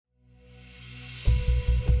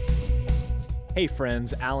Hey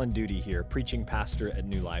friends, Alan Duty here, preaching pastor at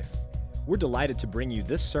New Life. We're delighted to bring you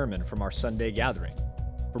this sermon from our Sunday gathering.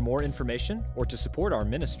 For more information or to support our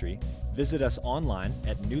ministry, visit us online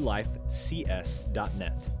at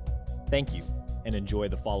newlifecs.net. Thank you, and enjoy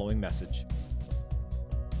the following message.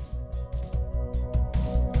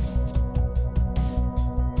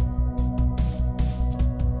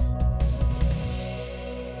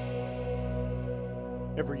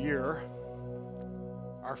 Every year,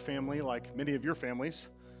 our family, like many of your families,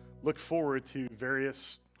 look forward to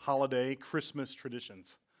various holiday Christmas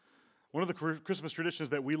traditions. One of the Christmas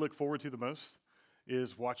traditions that we look forward to the most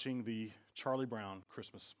is watching the Charlie Brown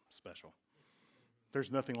Christmas special. There's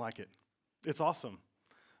nothing like it. It's awesome.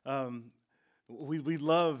 We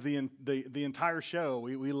love the entire show.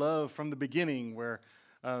 We love from the beginning where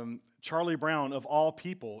Charlie Brown, of all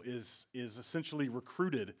people, is essentially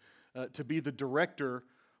recruited to be the director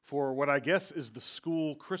for what I guess is the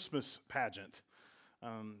school Christmas pageant.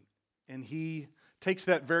 And he takes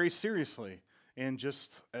that very seriously. And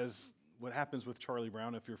just as what happens with Charlie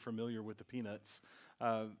Brown, if you're familiar with the Peanuts,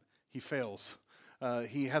 he fails.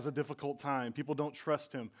 He has a difficult time. People don't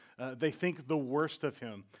trust him. They think the worst of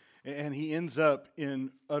him. And he ends up in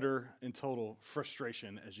utter and total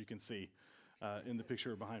frustration, as you can see in the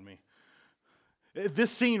picture behind me.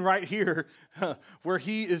 This scene right here, where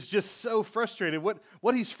he is just so frustrated, what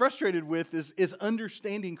he's frustrated with is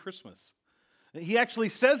understanding Christmas. He actually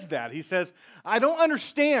says that. He says, I don't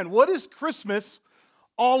understand. What is Christmas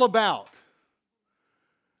all about?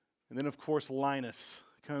 And then, of course, Linus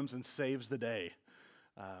comes and saves the day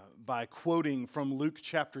by quoting from Luke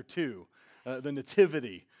chapter 2, the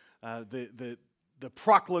nativity, the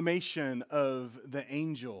proclamation of the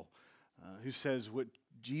angel who says what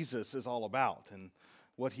Jesus is all about and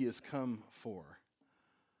what he has come for.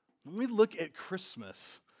 When we look at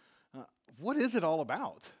Christmas, what is it all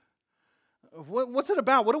about? What's it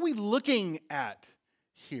about? What are we looking at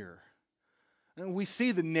here? And we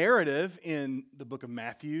see the narrative in the book of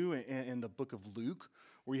Matthew and the book of Luke,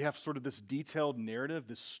 where you have sort of this detailed narrative,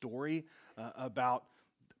 this story about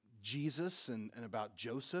Jesus and about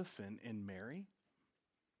Joseph and Mary.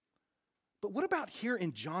 But what about here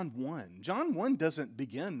in John 1? John 1 doesn't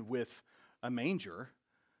begin with a manger.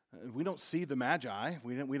 We don't see the Magi.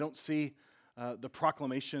 We don't see the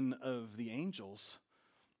proclamation of the angels.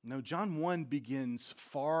 No, John 1 begins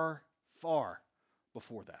far, far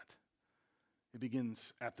before that. It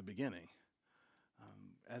begins at the beginning.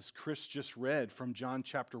 As Chris just read from John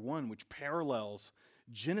chapter 1, which parallels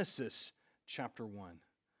Genesis chapter 1.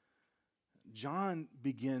 John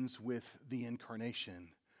begins with the Incarnation.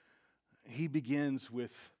 He begins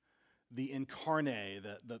with the incarnate,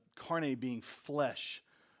 the carne being flesh,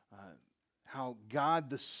 how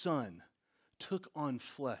God the Son took on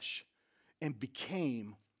flesh and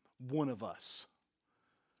became one of us.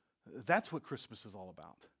 That's what Christmas is all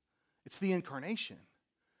about. It's the Incarnation.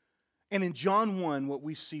 And in John 1, what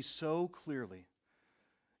we see so clearly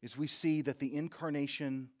is we see that the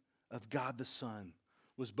incarnation of God the Son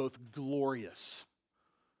was both glorious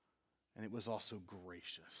and it was also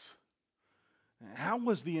gracious. How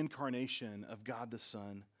was the incarnation of God the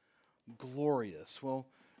Son glorious? Well,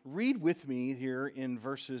 read with me here in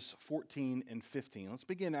verses 14 and 15. Let's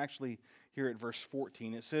begin actually here at verse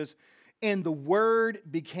 14. It says, "And the Word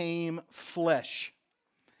became flesh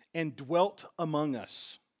and dwelt among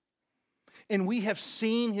us. And we have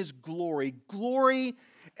seen His glory, glory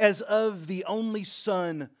as of the only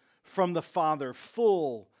Son from the Father,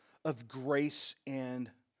 full of grace and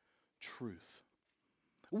truth."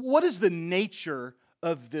 What is the nature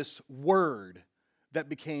of this Word that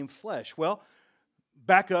became flesh? Well,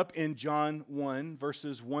 back up in John 1,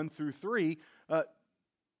 verses 1 through 3,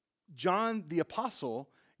 John the Apostle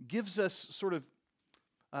gives us sort of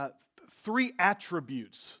three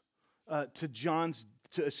attributes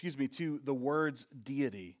to the Word's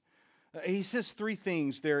deity. He says three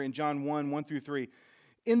things there in John 1, 1 through 3.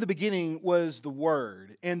 In the beginning was the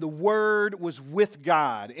Word, and the Word was with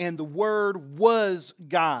God, and the Word was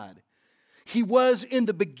God. He was in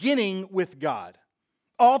the beginning with God.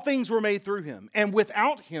 All things were made through Him, and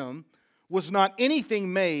without Him was not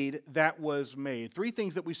anything made that was made. Three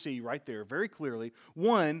things that we see right there very clearly.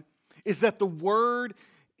 One is that the Word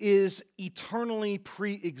is eternally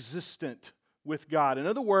pre-existent with God. In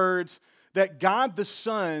other words, that God the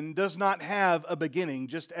Son does not have a beginning,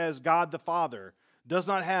 just as God the Father does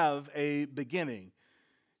not have a beginning.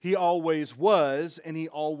 He always was, and He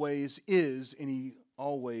always is, and He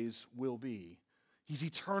always will be. He's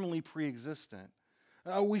eternally pre-existent.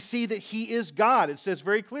 We see that He is God. It says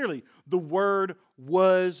very clearly, the Word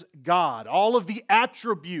was God. All of the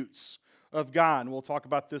attributes of God, and we'll talk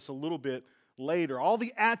about this a little bit later. All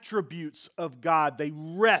the attributes of God, they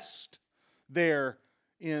rest there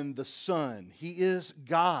in the Son. He is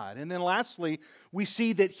God. And then lastly, we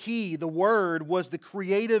see that He, the Word, was the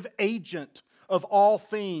creative agent of all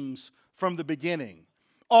things from the beginning.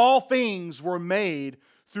 All things were made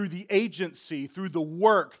through the agency, through the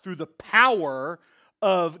work, through the power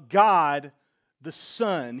of God the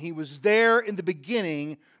Son. He was there in the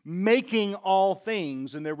beginning making all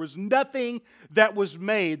things, and there was nothing that was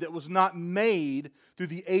not made through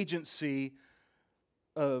the agency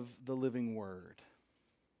of the living Word.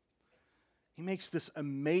 He makes this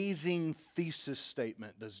amazing thesis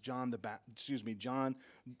statement, does John the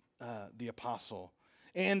Apostle.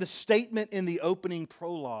 And the statement in the opening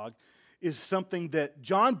prologue is something that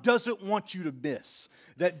John doesn't want you to miss.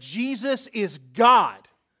 That Jesus is God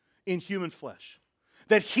in human flesh.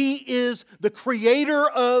 That He is the creator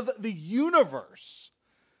of the universe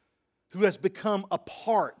who has become a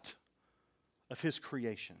part of His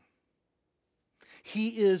creation. He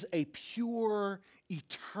is a pure,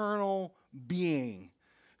 eternal being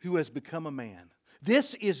who has become a man.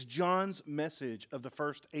 This is John's message of the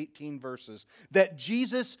first 18 verses, that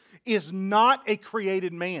Jesus is not a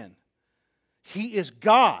created man. He is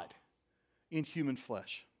God in human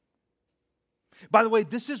flesh. By the way,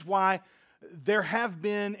 this is why there have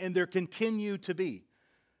been and there continue to be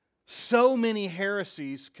so many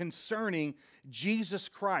heresies concerning Jesus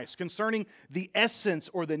Christ, concerning the essence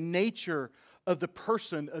or the nature of the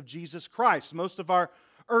person of Jesus Christ. Most of our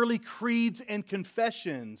early creeds and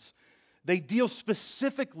confessions, they deal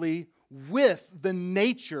specifically with the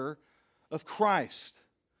nature of Christ.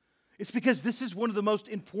 It's because this is one of the most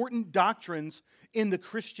important doctrines in the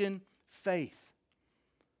Christian faith.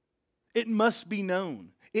 It must be known.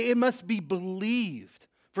 It must be believed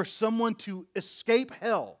for someone to escape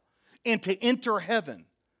hell and to enter heaven,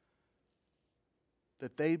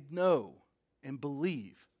 that they know and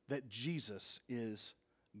believe that Jesus is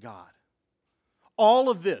God. All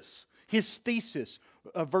of this, his thesis,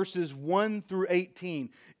 verses 1 through 18,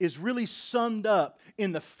 is really summed up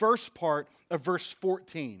in the first part of verse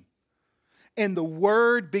 14. And the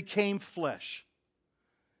Word became flesh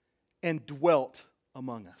and dwelt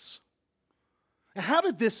among us. Now, how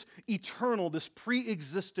did this eternal, this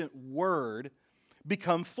pre-existent Word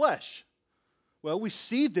become flesh? Well, we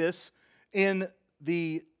see this in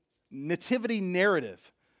the nativity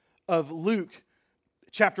narrative of Luke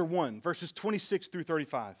chapter 1, verses 26 through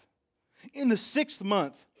 35. In the 6th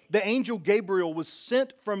month, the angel Gabriel was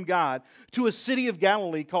sent from God to a city of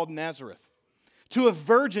Galilee called Nazareth, to a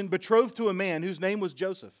virgin betrothed to a man whose name was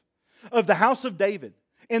Joseph, of the house of David.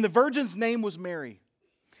 And the virgin's name was Mary.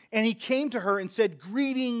 And he came to her and said,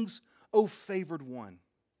 "Greetings, O favored one.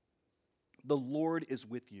 The Lord is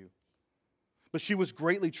with you." But she was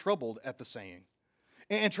greatly troubled at the saying,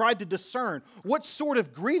 and tried to discern what sort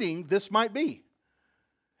of greeting this might be.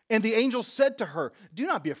 And the angel said to her, "Do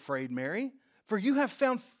not be afraid, Mary, for you have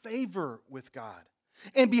found favor with God.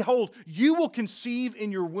 And behold, you will conceive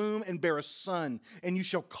in your womb and bear a son, and you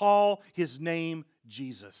shall call his name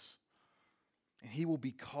Jesus. And he will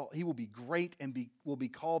be great and will be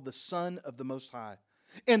called the Son of the Most High.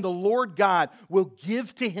 And the Lord God will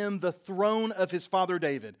give to him the throne of his father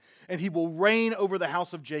David, and he will reign over the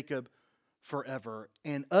house of Jacob forever,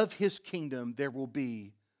 and of his kingdom there will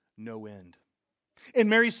be no end." And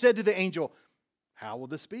Mary said to the angel, "How will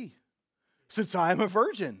this be, since I am a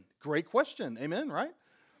virgin?" Great question. Amen, right?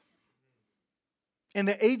 And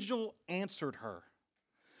the angel answered her,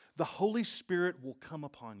 "The Holy Spirit will come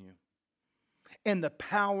upon you, and the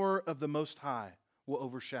power of the Most High will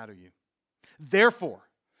overshadow you. Therefore,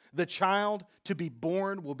 the child to be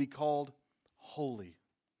born will be called Holy,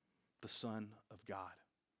 the Son of God."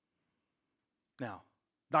 Now,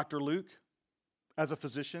 Dr. Luke, as a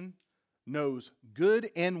physician, knows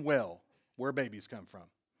good and well where babies come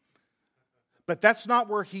from. But that's not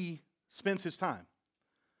where he spends his time.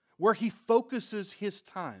 Where he focuses his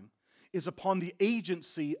time is upon the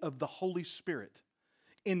agency of the Holy Spirit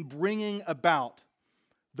in bringing about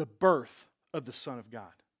the birth of the Son of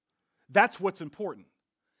God. That's what's important.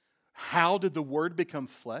 How did the Word become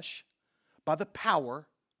flesh? By the power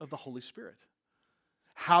of the Holy Spirit.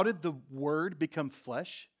 How did the Word become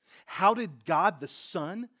flesh? How did God the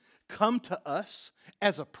Son come to us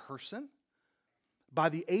as a person? By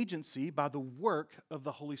the agency, by the work of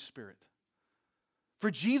the Holy Spirit. For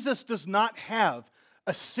Jesus does not have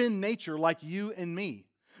a sin nature like you and me,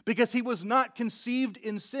 because he was not conceived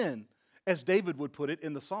in sin, as David would put it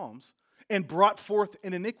in the Psalms, and brought forth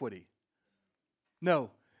in iniquity.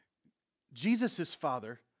 No, Jesus'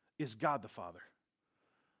 Father is God the Father.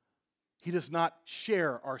 He does not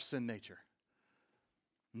share our sin nature.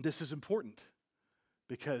 And this is important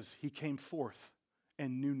because he came forth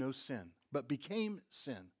and knew no sin, but became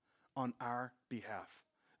sin on our behalf,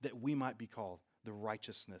 that we might be called the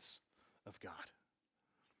righteousness of God.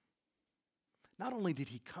 Not only did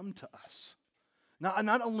he come to us,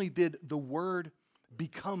 not only did the Word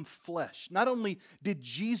become flesh, not only did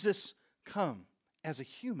Jesus come as a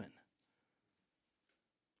human,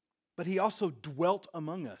 but he also dwelt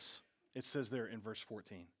among us, it says there in verse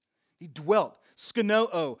 14. He dwelt,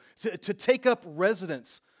 skenoo, to take up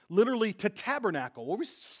residence, literally to tabernacle. Well, we've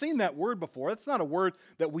seen that word before. That's not a word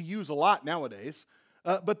that we use a lot nowadays.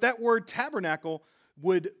 But that word tabernacle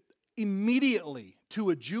would immediately, to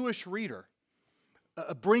a Jewish reader,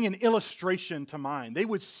 bring an illustration to mind. They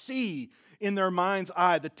would see in their mind's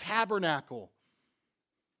eye the tabernacle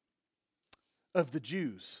of the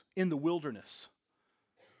Jews in the wilderness,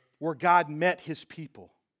 where God met his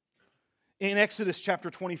people. In Exodus chapter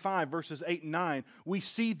 25, verses 8 and 9, we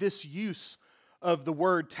see this use of the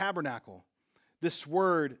word tabernacle. This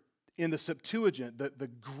word in the Septuagint, the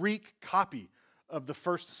Greek copy of the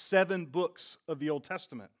first 7 books of the Old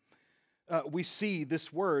Testament. We see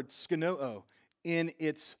this word, skenoo, in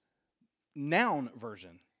its noun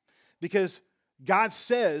version. Because God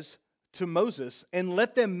says to Moses, "And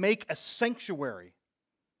let them make a sanctuary,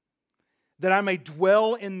 that I may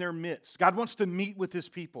dwell in their midst." God wants to meet with his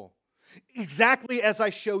people. Exactly as I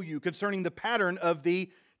show you concerning the pattern of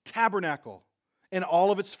the tabernacle and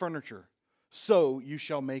all of its furniture, so you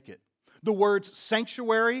shall make it. The words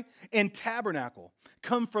sanctuary and tabernacle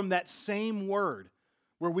come from that same word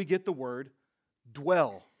where we get the word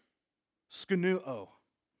dwell, skenoo.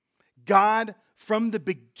 God, from the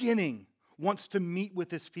beginning, wants to meet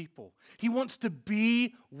with his people. He wants to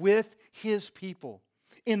be with his people.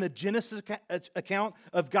 In the Genesis account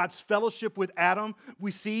of God's fellowship with Adam,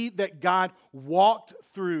 we see that God walked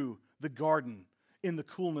through the garden in the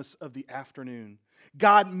coolness of the afternoon.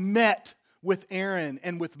 God met with Aaron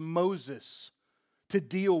and with Moses to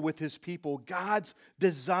deal with his people. God's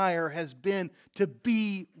desire has been to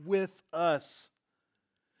be with us.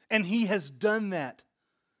 And he has done that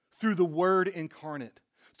through the Word incarnate,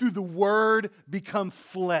 through the Word become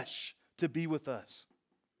flesh to be with us.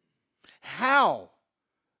 How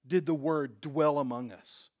did the Word dwell among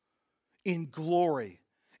us? In glory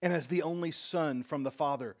and as the only Son from the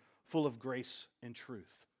Father, full of grace and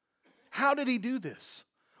truth. How did he do this?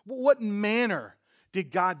 What manner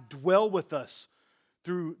did God dwell with us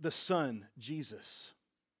through the Son, Jesus?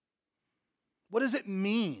 What does it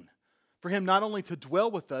mean for him not only to dwell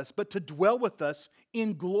with us, but to dwell with us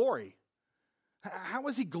in glory? How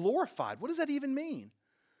is he glorified? What does that even mean?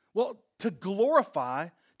 Well, to glorify,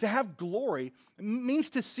 to have glory, means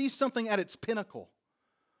to see something at its pinnacle.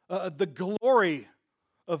 The glory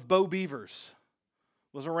of Bo Beavers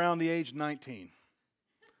was around the age 19.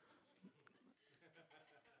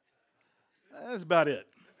 That's about it.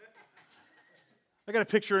 I got a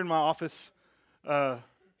picture in my office that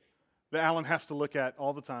Alan has to look at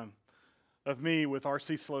all the time of me with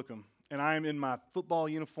R.C. Slocum. And I am in my football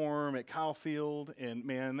uniform at Kyle Field, and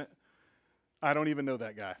man, I don't even know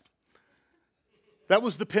that guy. That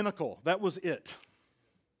was the pinnacle. That was it.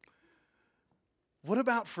 What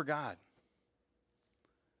about for God?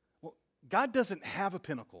 Well, God doesn't have a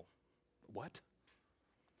pinnacle. What?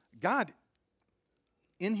 God,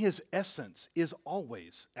 in his essence, is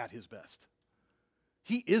always at his best.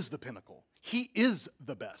 He is the pinnacle. He is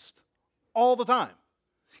the best all the time.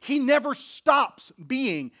 He never stops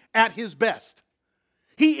being at his best.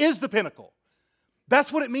 He is the pinnacle. That's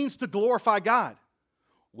what it means to glorify God.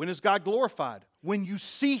 When is God glorified? When you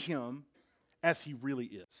see him as he really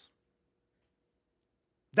is.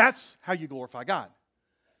 That's how you glorify God.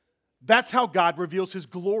 That's how God reveals his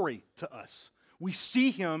glory to us. We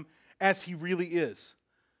see him as he really is.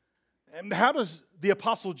 And how does the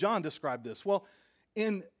Apostle John describe this? Well,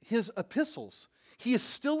 in his epistles, he is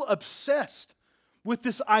still obsessed with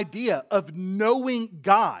this idea of knowing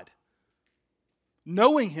God,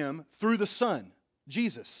 knowing him through the Son,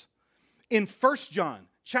 Jesus. In 1 John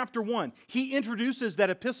chapter 1, he introduces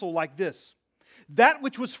that epistle like this: that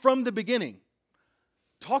which was from the beginning,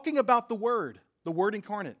 talking about the Word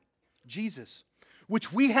incarnate, Jesus,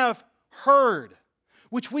 which we have heard,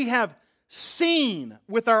 which we have seen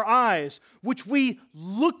with our eyes, which we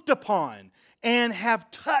looked upon and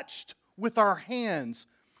have touched with our hands,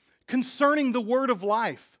 concerning the word of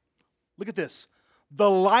life. Look at this. The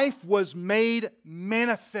life was made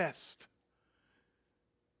manifest.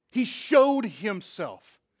 He showed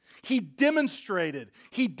himself. He demonstrated.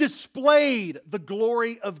 He displayed the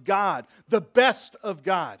glory of God, the best of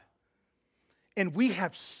God. And we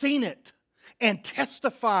have seen it and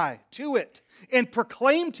testify to it and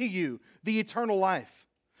proclaim to you the eternal life,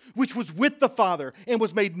 which was with the Father and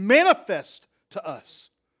was made manifest to us.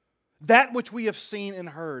 That which we have seen and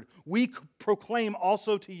heard, we proclaim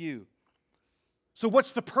also to you. So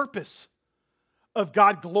what's the purpose of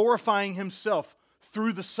God glorifying Himself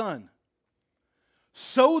through the Son?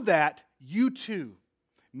 So that you too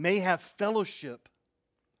may have fellowship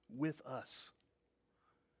with us.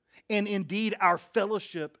 And indeed, our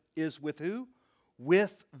fellowship is with who?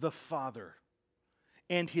 With the Father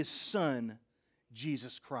and His Son,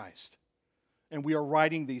 Jesus Christ. And we are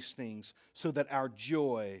writing these things so that our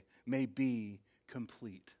joy may be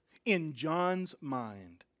complete. In John's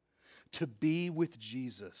mind, to be with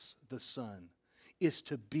Jesus, the Son, is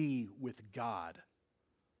to be with God,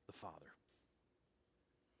 the Father.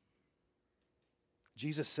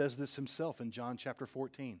 Jesus says this Himself in John chapter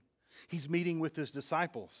 14. He's meeting with His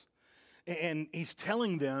disciples, and He's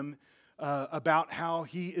telling them about how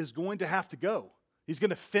He is going to have to go. He's going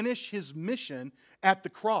to finish His mission at the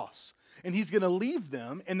cross, and He's going to leave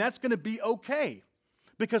them, and that's going to be okay.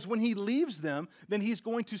 Because when He leaves them, then He's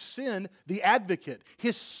going to send the advocate,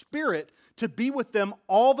 His Spirit, to be with them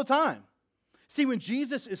all the time. See, when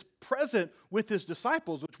Jesus is present with His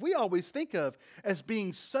disciples, which we always think of as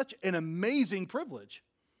being such an amazing privilege,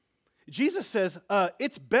 Jesus says,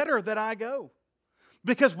 it's better that I go.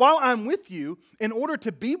 Because while I'm with you, in order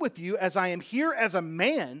to be with you as I am here as a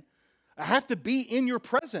man, I have to be in your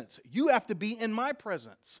presence. You have to be in my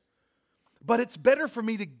presence. But it's better for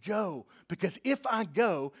me to go, because if I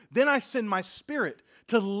go, then I send my Spirit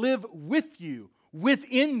to live with you,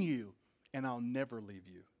 within you, and I'll never leave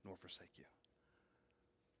you nor forsake you.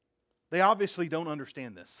 They obviously don't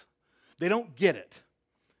understand this. They don't get it.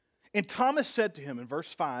 And Thomas said to Him in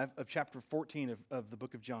verse 5 of chapter 14 of the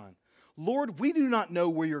book of John, Lord, we do not know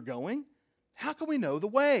where you're going. How can we know the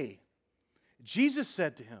way? Jesus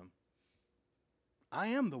said to him, I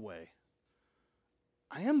am the way.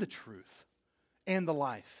 I am the truth and the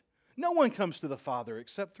life. No one comes to the Father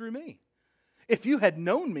except through me. If you had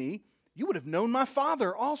known me, you would have known my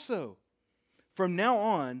Father also. From now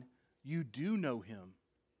on, you do know Him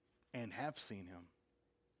and have seen Him.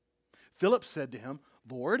 Philip said to Him,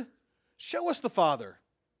 Lord, show us the Father,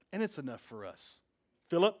 and it's enough for us.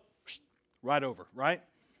 Philip, right over, right?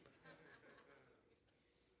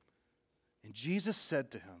 And Jesus said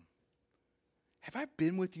to him, have I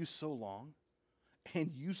been with you so long,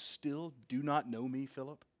 and you still do not know me,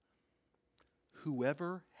 Philip?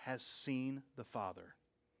 Whoever has seen the Father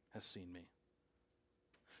has seen me.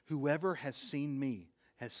 Whoever has seen me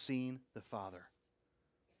has seen the Father.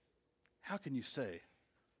 How can you say,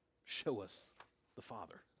 show us the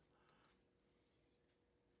Father?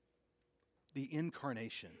 The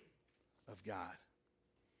incarnation of God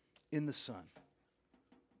in the Son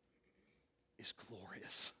is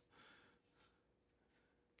glorious.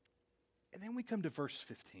 And then we come to verse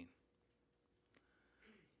 15.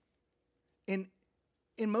 In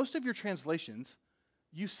most of your translations,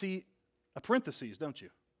 you see a parenthesis, don't you?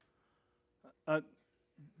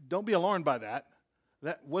 Don't be alarmed by that.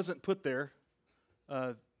 That wasn't put there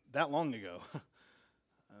that long ago.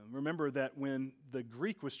 Remember that when the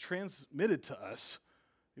Greek was transmitted to us,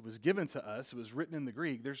 it was given to us, it was written in the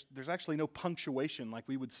Greek, there's actually no punctuation like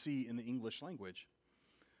we would see in the English language.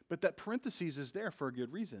 But that parenthesis is there for a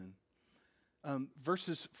good reason.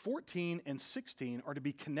 Verses 14 and 16 are to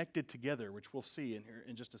be connected together, which we'll see in here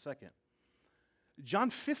in just a second. John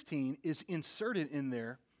 15 is inserted in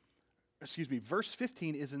there, verse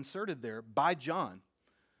 15 is inserted there by John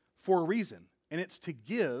for a reason, and it's to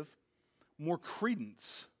give more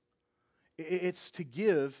credence. It's to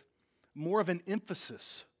give more of an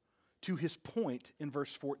emphasis to his point in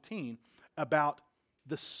verse 14 about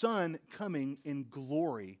the Son coming in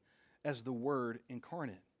glory as the Word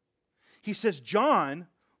incarnate. He says, John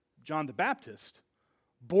the Baptist,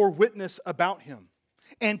 bore witness about him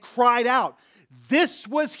and cried out, this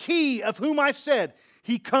was he of whom I said,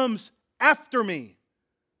 he comes after me.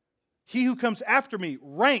 He who comes after me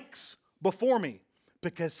ranks before me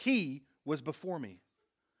because he was before me.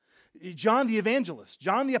 John the evangelist,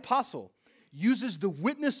 John the apostle, uses the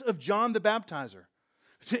witness of John the baptizer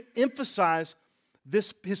to emphasize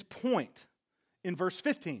his point in verse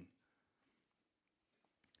 15.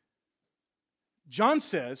 John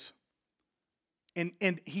says,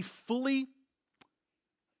 and he fully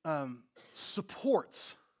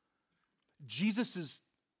supports Jesus'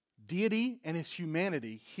 deity and his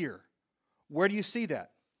humanity here. Where do you see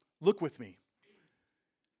that? Look with me.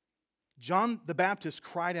 John the Baptist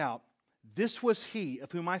cried out, this was he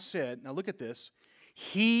of whom I said, now look at this,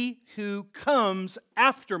 he who comes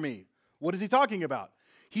after me. What is he talking about?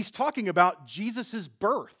 he's talking about Jesus'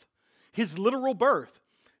 birth, his literal birth.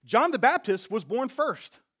 John the Baptist was born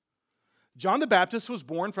first. John the Baptist was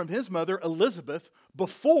born from his mother Elizabeth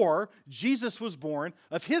before Jesus was born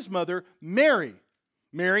of his mother Mary.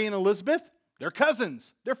 Mary and Elizabeth, they're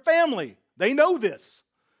cousins, they're family. They know this.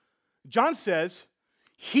 John says,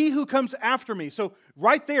 he who comes after me. So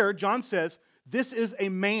right there, John says, this is a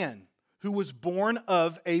man who was born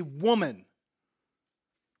of a woman.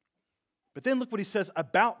 But then look what he says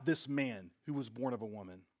about this man who was born of a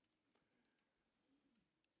woman.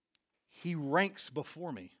 He ranks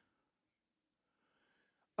before me.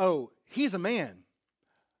 Oh, he's a man,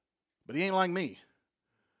 but he ain't like me.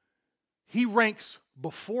 He ranks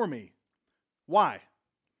before me. Why?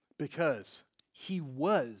 Because he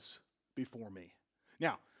was before me.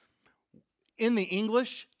 Now, in the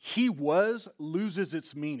English, he was loses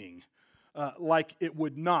its meaning like it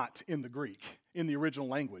would not in the Greek, in the original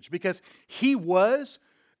language, because he was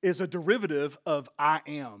is a derivative of I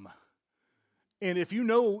am. And if you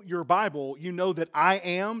know your Bible, you know that I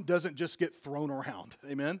am doesn't just get thrown around.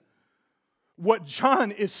 Amen? What John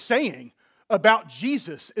is saying about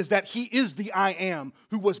Jesus is that he is the I am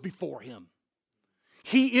who was before him.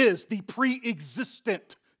 He is the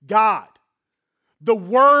pre-existent God, the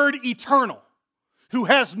Word eternal, who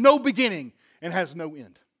has no beginning and has no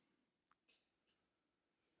end.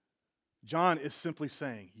 John is simply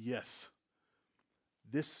saying, yes,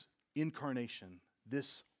 this incarnation,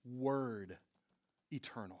 this Word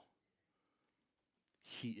eternal,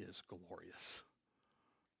 he is glorious.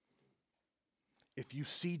 If you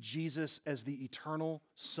see Jesus as the eternal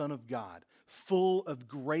Son of God, full of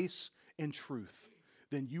grace and truth,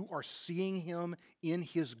 then you are seeing him in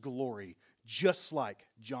his glory, just like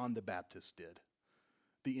John the Baptist did.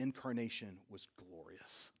 The incarnation was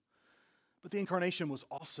glorious. But the incarnation was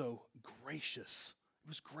also gracious. It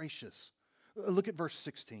was gracious. Look at verse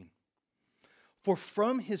 16. For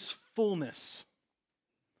from his fullness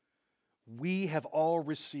we have all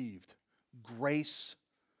received grace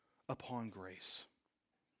upon grace.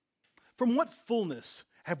 From what fullness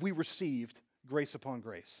have we received grace upon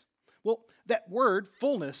grace? Well, that word,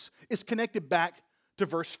 fullness, is connected back to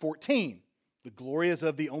verse 14. The glory is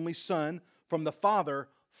of the only Son from the Father,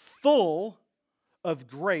 full of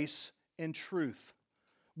grace and truth.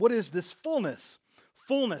 What is this fullness?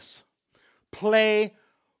 Fullness,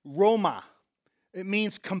 pleroma. It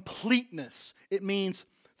means completeness. It means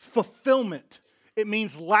fulfillment. It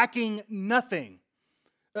means lacking nothing.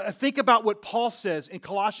 Think about what Paul says in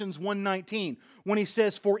Colossians 1:19 when he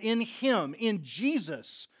says, for in him, in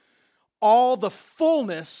Jesus, all the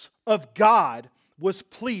fullness of God was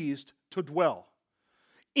pleased to dwell.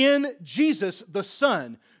 In Jesus, the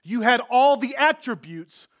Son, you had all the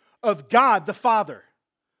attributes of God the Father.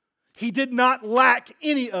 He did not lack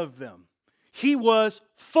any of them. He was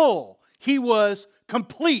full. He was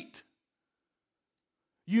complete.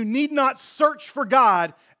 You need not search for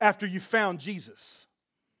God after you found Jesus.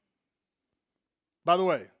 By the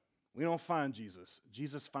way, we don't find Jesus.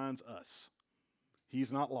 Jesus finds us.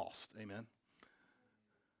 He's not lost. Amen.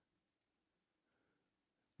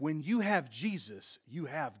 When you have Jesus, you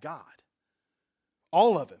have God.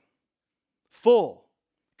 All of him. Full.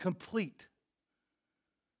 Complete.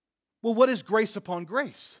 Well, what is grace upon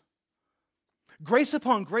grace? Grace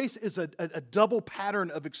upon grace is a double pattern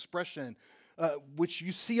of expression, which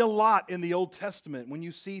you see a lot in the Old Testament when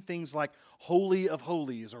you see things like Holy of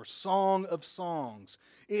Holies or Song of Songs.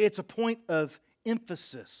 It's a point of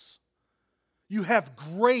emphasis. You have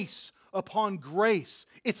grace upon grace.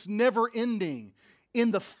 It's never ending. In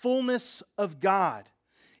the fullness of God,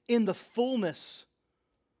 in the fullness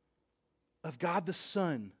of God the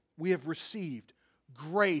Son, we have received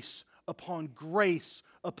grace upon grace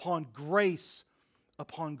upon grace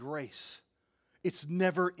upon grace. It's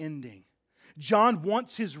never ending. John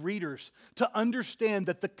wants his readers to understand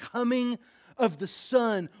that the coming of the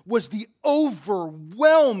Son was the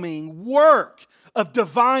overwhelming work of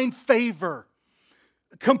divine favor,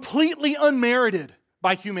 completely unmerited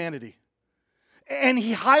by humanity. And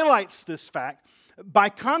he highlights this fact by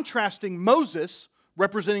contrasting Moses,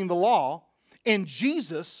 representing the law, and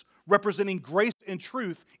Jesus, representing grace and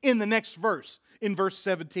truth, in the next verse, in verse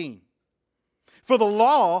 17. For the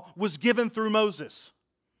law was given through Moses.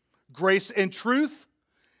 Grace and truth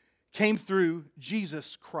came through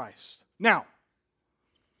Jesus Christ. Now,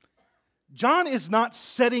 John is not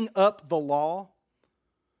setting up the law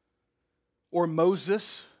or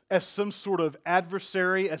Moses as some sort of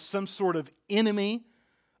adversary, as some sort of enemy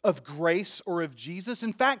of grace or of Jesus.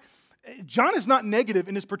 In fact, John is not negative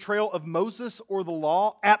in his portrayal of Moses or the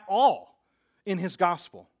law at all in his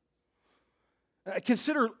gospel.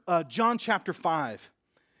 Consider John chapter 5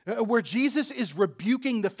 where Jesus is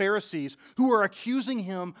rebuking the Pharisees who are accusing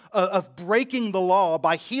him of breaking the law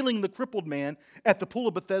by healing the crippled man at the pool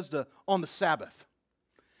of Bethesda on the Sabbath.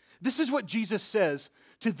 This is what Jesus says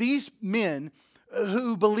to these men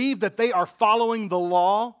who believe that they are following the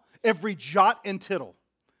law, every jot and tittle.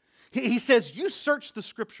 He says, you search the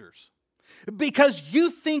Scriptures because you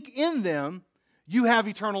think in them you have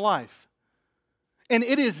eternal life. And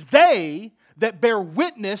it is they that bear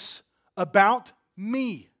witness about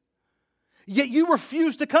me. Yet you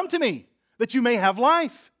refuse to come to me, that you may have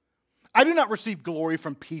life. I do not receive glory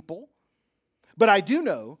from people, but I do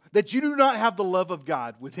know that you do not have the love of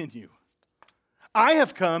God within you. I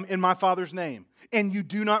have come in my Father's name, and you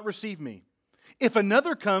do not receive me. If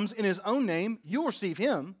another comes in his own name, you'll receive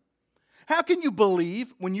him. How can you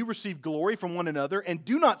believe when you receive glory from one another and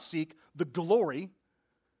do not seek the glory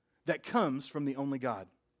that comes from the only God?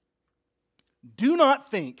 Do not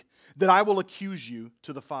think that I will accuse you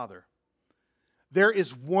to the Father. There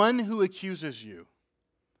is one who accuses you,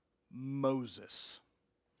 Moses,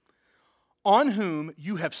 on whom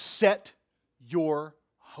you have set your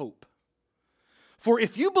hope. For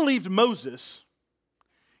if you believed Moses,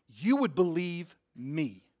 you would believe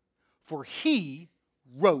me, for he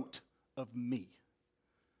wrote of me.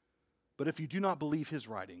 But if you do not believe his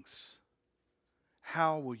writings,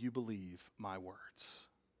 how will you believe my words?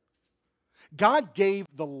 God gave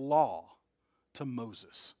the law to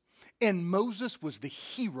Moses, and Moses was the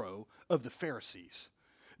hero of the Pharisees.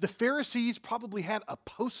 The Pharisees probably had a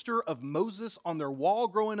poster of Moses on their wall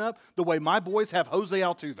growing up the way my boys have Jose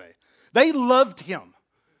Altuve. They loved him.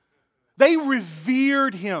 They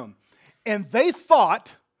revered him. And they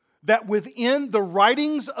thought that within the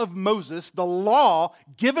writings of Moses, the law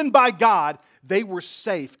given by God, they were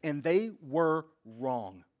safe, and they were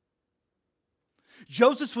wrong.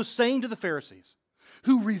 Joseph was saying to the Pharisees,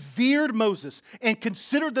 who revered Moses and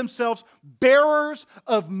considered themselves bearers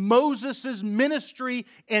of Moses' ministry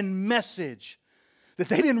and message, that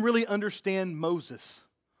they didn't really understand Moses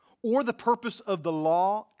or the purpose of the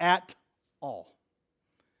law at all.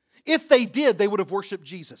 If they did, they would have worshiped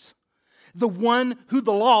Jesus, the one who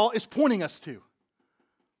the law is pointing us to.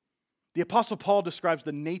 The Apostle Paul describes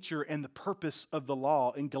the nature and the purpose of the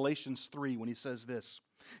law in Galatians 3 when he says this.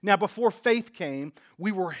 Now, before faith came,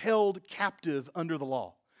 we were held captive under the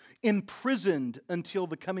law, imprisoned until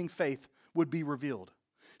the coming faith would be revealed.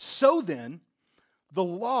 So then, the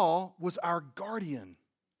law was our guardian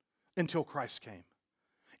until Christ came,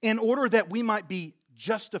 in order that we might be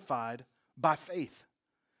justified by faith.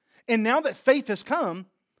 And now that faith has come,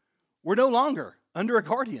 we're no longer under a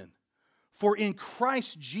guardian. For in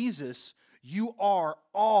Christ Jesus, you are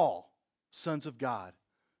all sons of God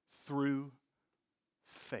through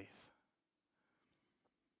faith.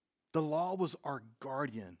 The law was our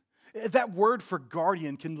guardian. That word for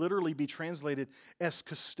guardian can literally be translated as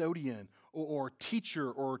custodian or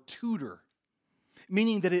teacher or tutor,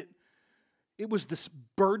 meaning that it was this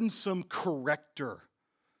burdensome corrector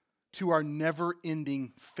to our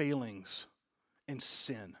never-ending failings and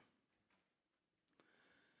sin.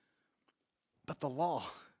 But the law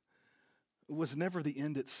was never the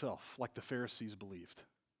end itself, like the Pharisees believed.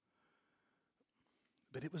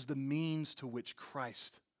 But it was the means to which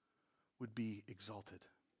Christ would be exalted.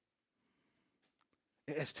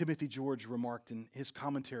 As Timothy George remarked in his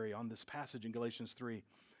commentary on this passage in Galatians 3,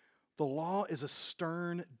 the law is a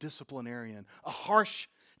stern disciplinarian, a harsh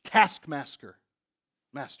taskmaster.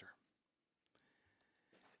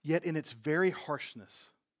 Yet in its very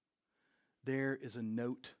harshness, there is a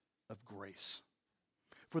note of grace.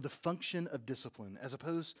 For the function of discipline, as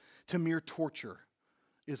opposed to mere torture,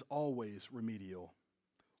 is always remedial.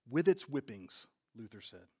 With its whippings, Luther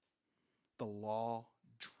said, the law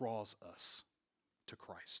draws us to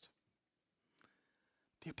Christ.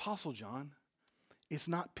 The Apostle John is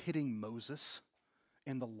not pitting Moses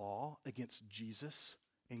and the law against Jesus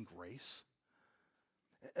and grace,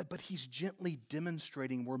 but he's gently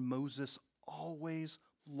demonstrating where Moses always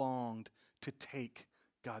longed to take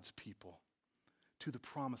God's people to the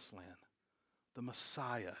promised land, the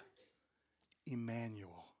Messiah,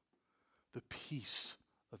 Emmanuel, the peace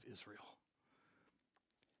of Israel.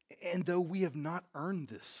 And though we have not earned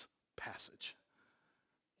this passage,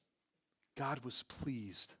 God was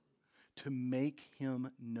pleased to make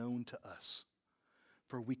him known to us,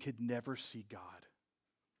 for we could never see God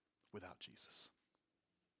without Jesus.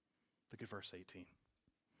 Look at verse 18.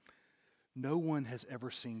 No one has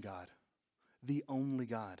ever seen God, the only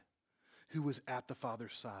God, who was at the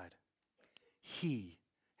Father's side. He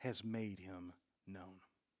has made him known.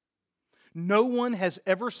 No one has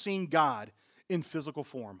ever seen God in physical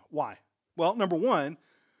form. Why? Well, number one,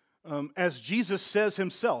 As Jesus says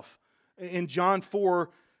himself in John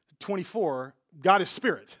 4:24, God is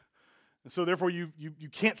spirit. And so therefore you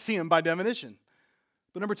can't see him by definition.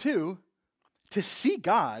 But number two, to see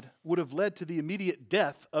God would have led to the immediate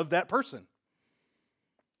death of that person.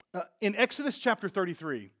 In Exodus chapter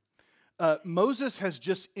 33, Moses has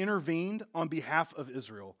just intervened on behalf of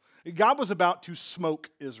Israel. God was about to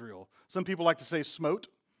smoke Israel. Some people like to say smote.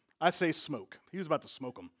 I say smoke. He was about to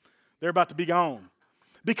smoke them. They're about to be gone.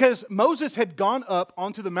 Because Moses had gone up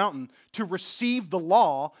onto the mountain to receive the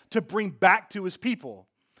law to bring back to his people.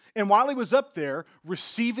 And while he was up there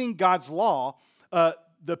receiving God's law,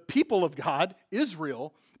 the people of God,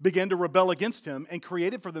 Israel, began to rebel against him and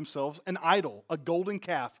created for themselves an idol, a golden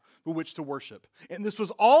calf with which to worship. And this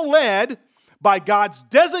was all led by God's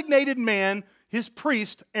designated man, his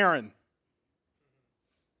priest, Aaron.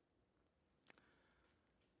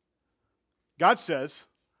 God says,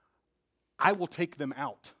 I will take them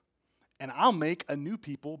out, and I'll make a new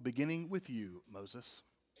people beginning with you, Moses.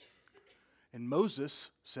 And Moses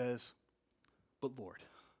says, but Lord,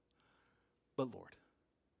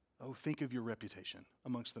 oh, think of your reputation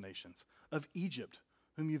amongst the nations, of Egypt,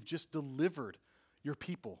 whom you've just delivered your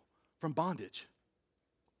people from bondage.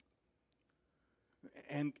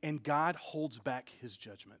 And God holds back his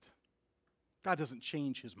judgment. God doesn't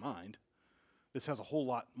change his mind. This has a whole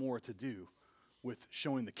lot more to do with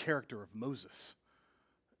showing the character of Moses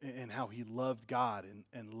and how he loved God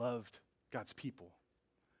and loved God's people.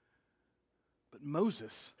 But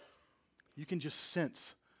Moses, you can just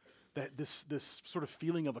sense that this sort of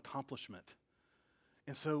feeling of accomplishment.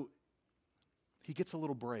 And so he gets a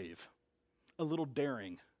little brave, a little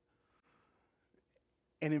daring.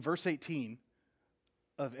 And in verse 18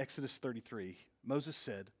 of Exodus 33, Moses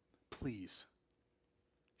said, please,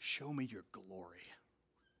 show me your glory.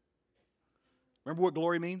 Remember what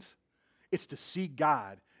glory means? It's to see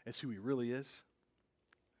God as who he really is.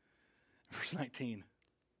 Verse 19.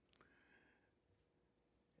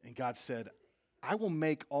 And God said, I will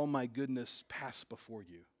make all my goodness pass before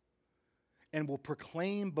you and will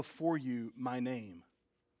proclaim before you my name,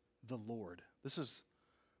 the Lord. This is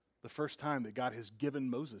the first time that God has given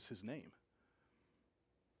Moses his name.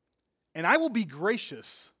 And I will be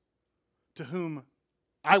gracious to whom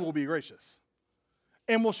I will be gracious,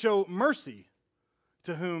 and will show mercy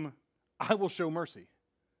to whom I will show mercy.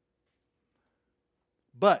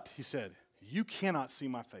 But, he said, you cannot see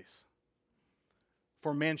my face,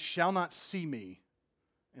 for man shall not see me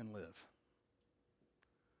and live.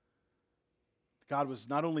 God was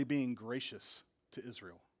not only being gracious to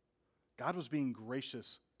Israel, God was being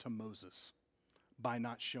gracious to Moses by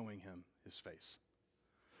not showing him his face.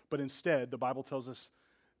 But instead, the Bible tells us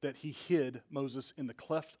that he hid Moses in the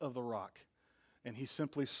cleft of the rock, and he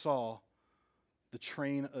simply saw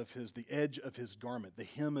the edge of his garment, the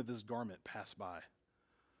hem of his garment pass by,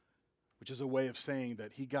 which is a way of saying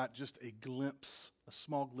that he got just a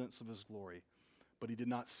small glimpse of his glory, but he did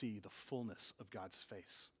not see the fullness of God's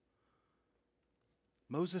face.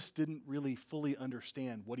 Moses didn't really fully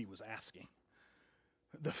understand what he was asking.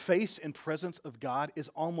 The face and presence of God is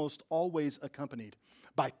almost always accompanied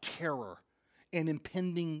by terror and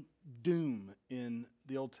impending doom in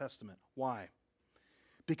the Old Testament. Why?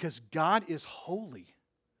 Because God is holy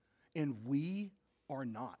and we are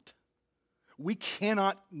not. We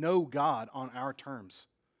cannot know God on our terms.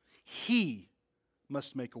 He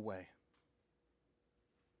must make a way.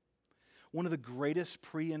 One of the greatest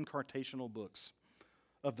pre-incarnational books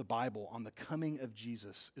of the Bible on the coming of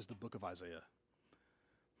Jesus is the book of Isaiah.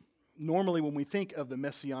 Normally, when we think of the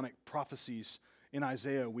messianic prophecies in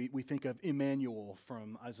Isaiah, we think of Emmanuel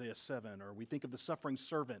from Isaiah 7, or we think of the suffering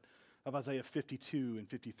servant of Isaiah 52 and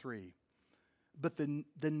 53. But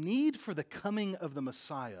the need for the coming of the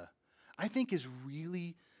Messiah, I think, is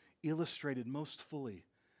really illustrated most fully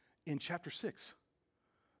in chapter 6,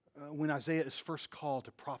 when Isaiah is first called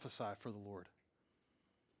to prophesy for the Lord.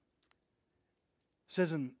 It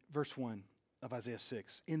says in verse 1 of Isaiah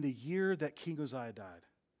 6, in the year that King Uzziah died,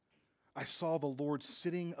 I saw the Lord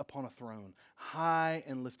sitting upon a throne, high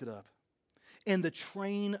and lifted up, and the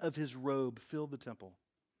train of his robe filled the temple.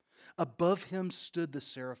 Above him stood the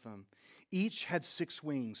seraphim. Each had 6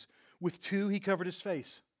 wings. With 2 he covered his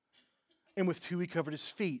face, and with 2 he covered his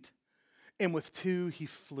feet, and with 2 he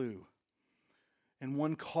flew. And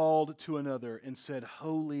one called to another and said,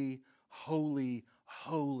 holy, holy,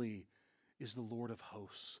 holy is the Lord of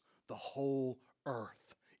hosts. The whole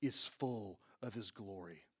earth is full of his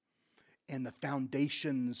glory. And the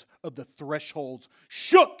foundations of the thresholds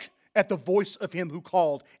shook at the voice of him who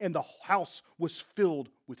called, and the house was filled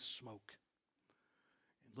with smoke.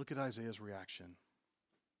 And look at Isaiah's reaction.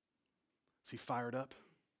 Is he fired up?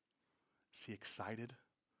 Is he excited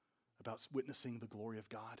about witnessing the glory of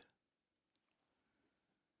God?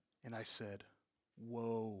 And I said,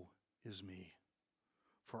 woe is me,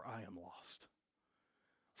 for I am lost.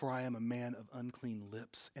 For I am a man of unclean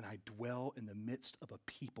lips, and I dwell in the midst of a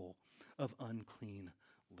people of unclean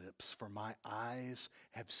lips. For my eyes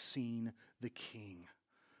have seen the King,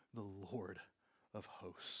 the Lord of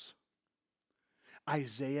hosts.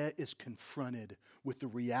 Isaiah is confronted with the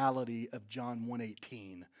reality of John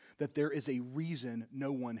 1:18, that there is a reason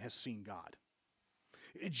no one has seen God.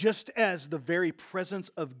 Just as the very presence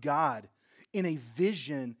of God in a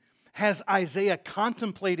vision has Isaiah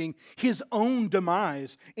contemplating his own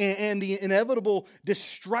demise and the inevitable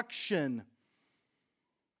destruction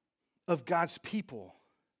of God's people,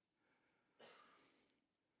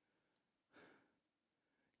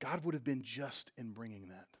 God would have been just in bringing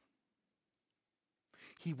that.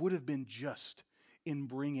 He would have been just in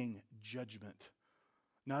bringing judgment,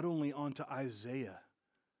 not only onto Isaiah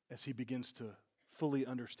as he begins to fully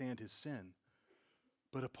understand his sin,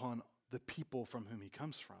 but upon the people from whom he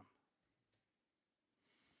comes from.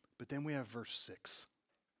 But then we have verse 6.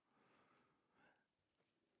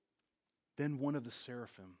 Then one of the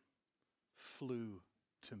seraphim flew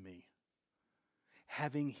to me,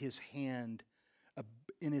 having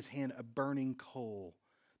in his hand a burning coal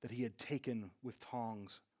that he had taken with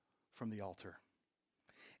tongs from the altar.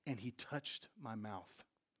 And he touched my mouth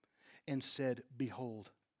and said,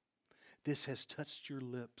 behold, this has touched your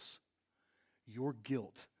lips. Your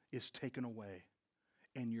guilt is taken away,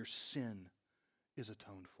 and your sin is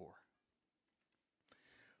atoned for.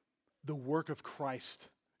 The work of Christ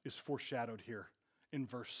is foreshadowed here in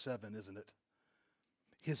verse 7, isn't it?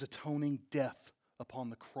 His atoning death upon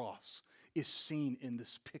the cross is seen in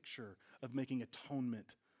this picture of making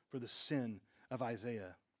atonement for the sin of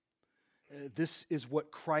Isaiah. This is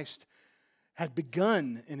what Christ had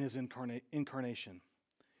begun in his incarnation.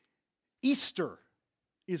 Easter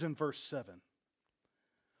is in verse 7,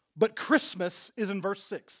 but Christmas is in verse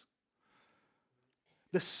 6.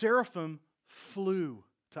 The seraphim flew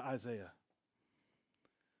to Isaiah.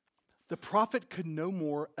 The prophet could no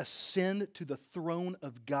more ascend to the throne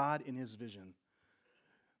of God in his vision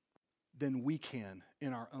than we can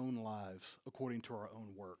in our own lives according to our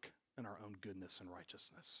own work and our own goodness and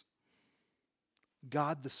righteousness.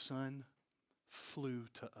 God the Son flew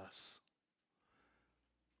to us.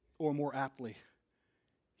 Or more aptly,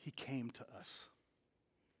 he came to us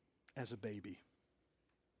as a baby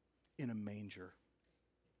in a manger,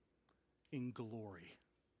 in glory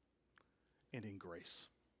and in grace.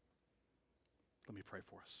 Let me pray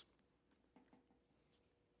for us.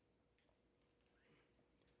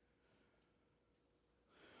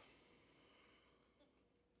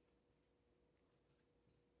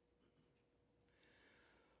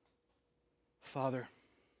 Father,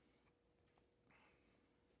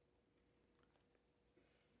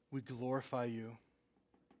 we glorify you.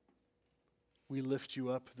 We lift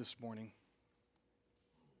you up this morning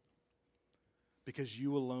because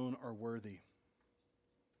you alone are worthy.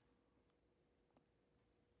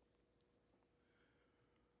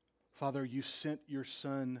 Father, you sent your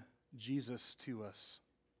Son, Jesus, to us,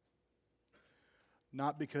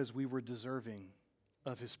 not because we were deserving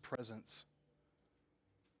of his presence,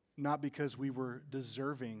 not because we were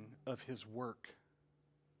deserving of his work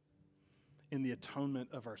in the atonement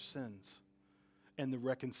of our sins and the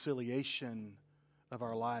reconciliation of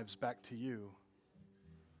our lives back to you,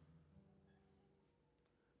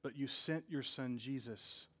 but you sent your Son,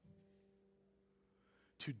 Jesus,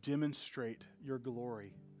 to demonstrate your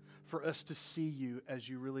glory, for us to see you as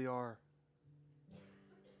you really are.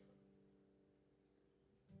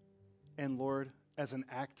 And Lord, as an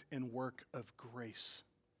act and work of grace,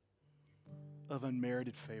 of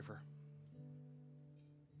unmerited favor.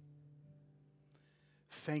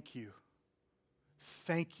 Thank you.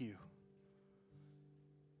 Thank you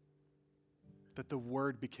that the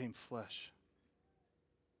Word became flesh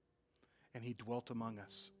and he dwelt among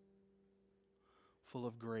us, full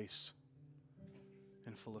of grace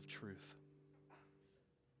and full of truth.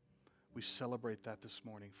 We celebrate that this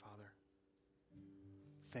morning, Father.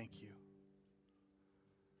 Thank you.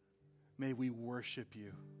 May we worship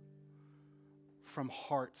you from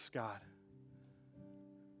hearts, God,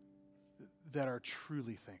 that are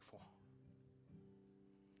truly thankful.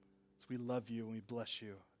 So we love you and we bless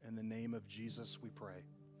you. In the name of Jesus we pray.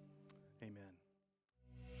 Amen.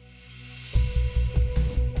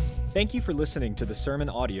 Thank you for listening to the sermon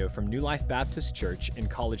audio from New Life Baptist Church in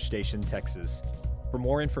College Station, Texas. For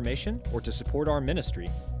more information or to support our ministry,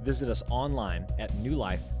 visit us online at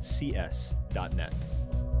newlifecs.net.